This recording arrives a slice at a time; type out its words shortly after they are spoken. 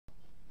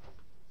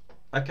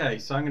Okay,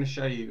 so I'm going to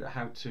show you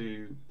how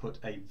to put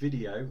a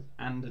video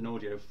and an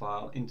audio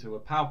file into a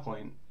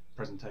PowerPoint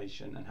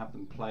presentation and have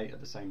them play at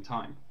the same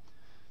time.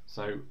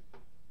 So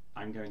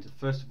I'm going to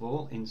first of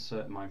all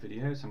insert my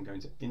video, so I'm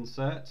going to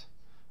insert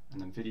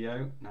and then video,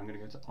 and I'm going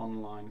to go to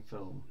online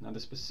film. Now the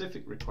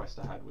specific request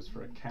I had was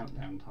for a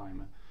countdown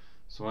timer,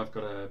 so I've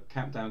got a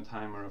countdown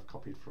timer I've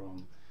copied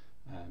from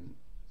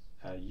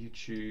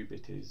YouTube.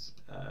 It is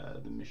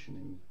the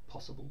Mission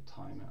Impossible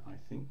timer, I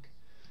think,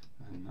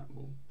 and that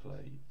will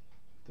play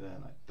there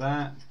like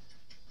that.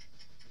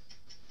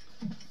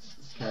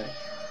 Okay,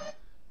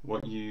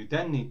 what you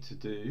then need to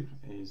do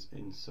is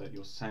insert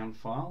your sound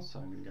file, so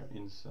I'm going to go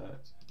insert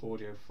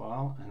audio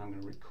file and I'm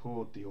going to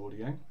record the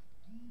audio.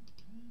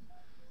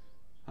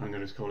 I'm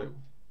going to just call it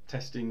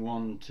testing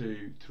 1,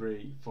 2,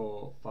 3,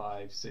 4,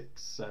 5,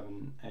 6,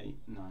 7, 8,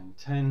 9,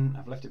 10.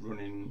 I've left it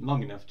running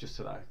long enough just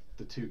so that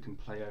the two can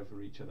play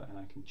over each other and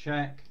I can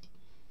check,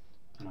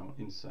 and I'll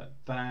insert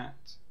that.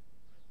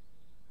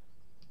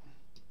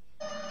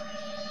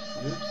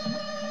 Oops.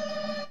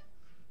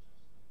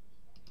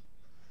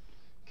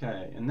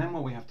 Okay, and then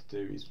what we have to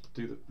do is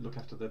look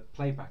after the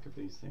playback of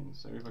these things.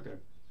 So if I go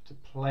to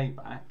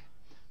playback,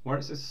 where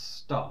it says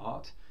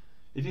start,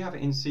 if you have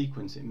it in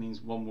sequence, it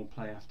means one will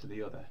play after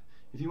the other.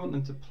 If you want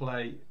them to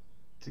play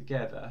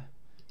together,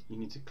 you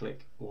need to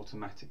click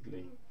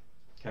automatically.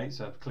 Okay,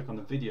 so I've clicked on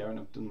the video, and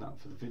I've done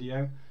that for the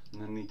video,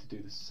 and then I need to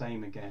do the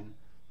same again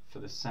for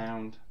the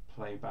sound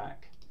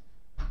playback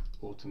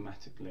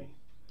automatically.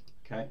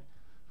 Okay,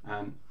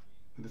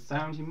 the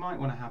sound, you might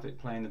want to have it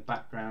play in the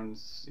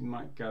backgrounds. It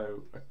might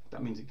go,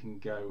 that means it can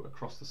go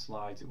across the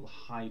slides. It will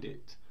hide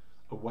it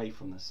away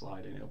from the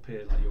slide and it'll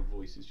appear like your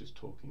voice is just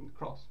talking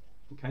across.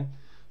 Okay,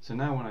 so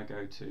now when I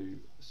go to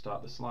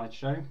start the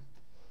slideshow,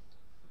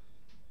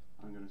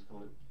 I'm going to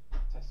call it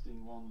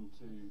testing 1,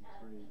 2,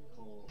 3,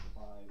 4,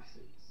 5,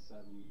 6,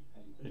 7,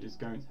 8, it is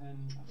going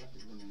 10. I've left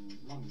it running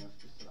long enough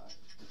just for that.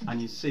 And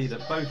you see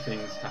that both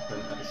things happen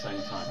at the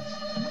same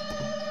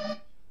time.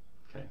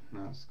 Okay,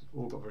 now it's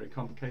all got very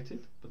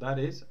complicated, but that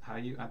is how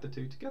you add the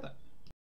two together.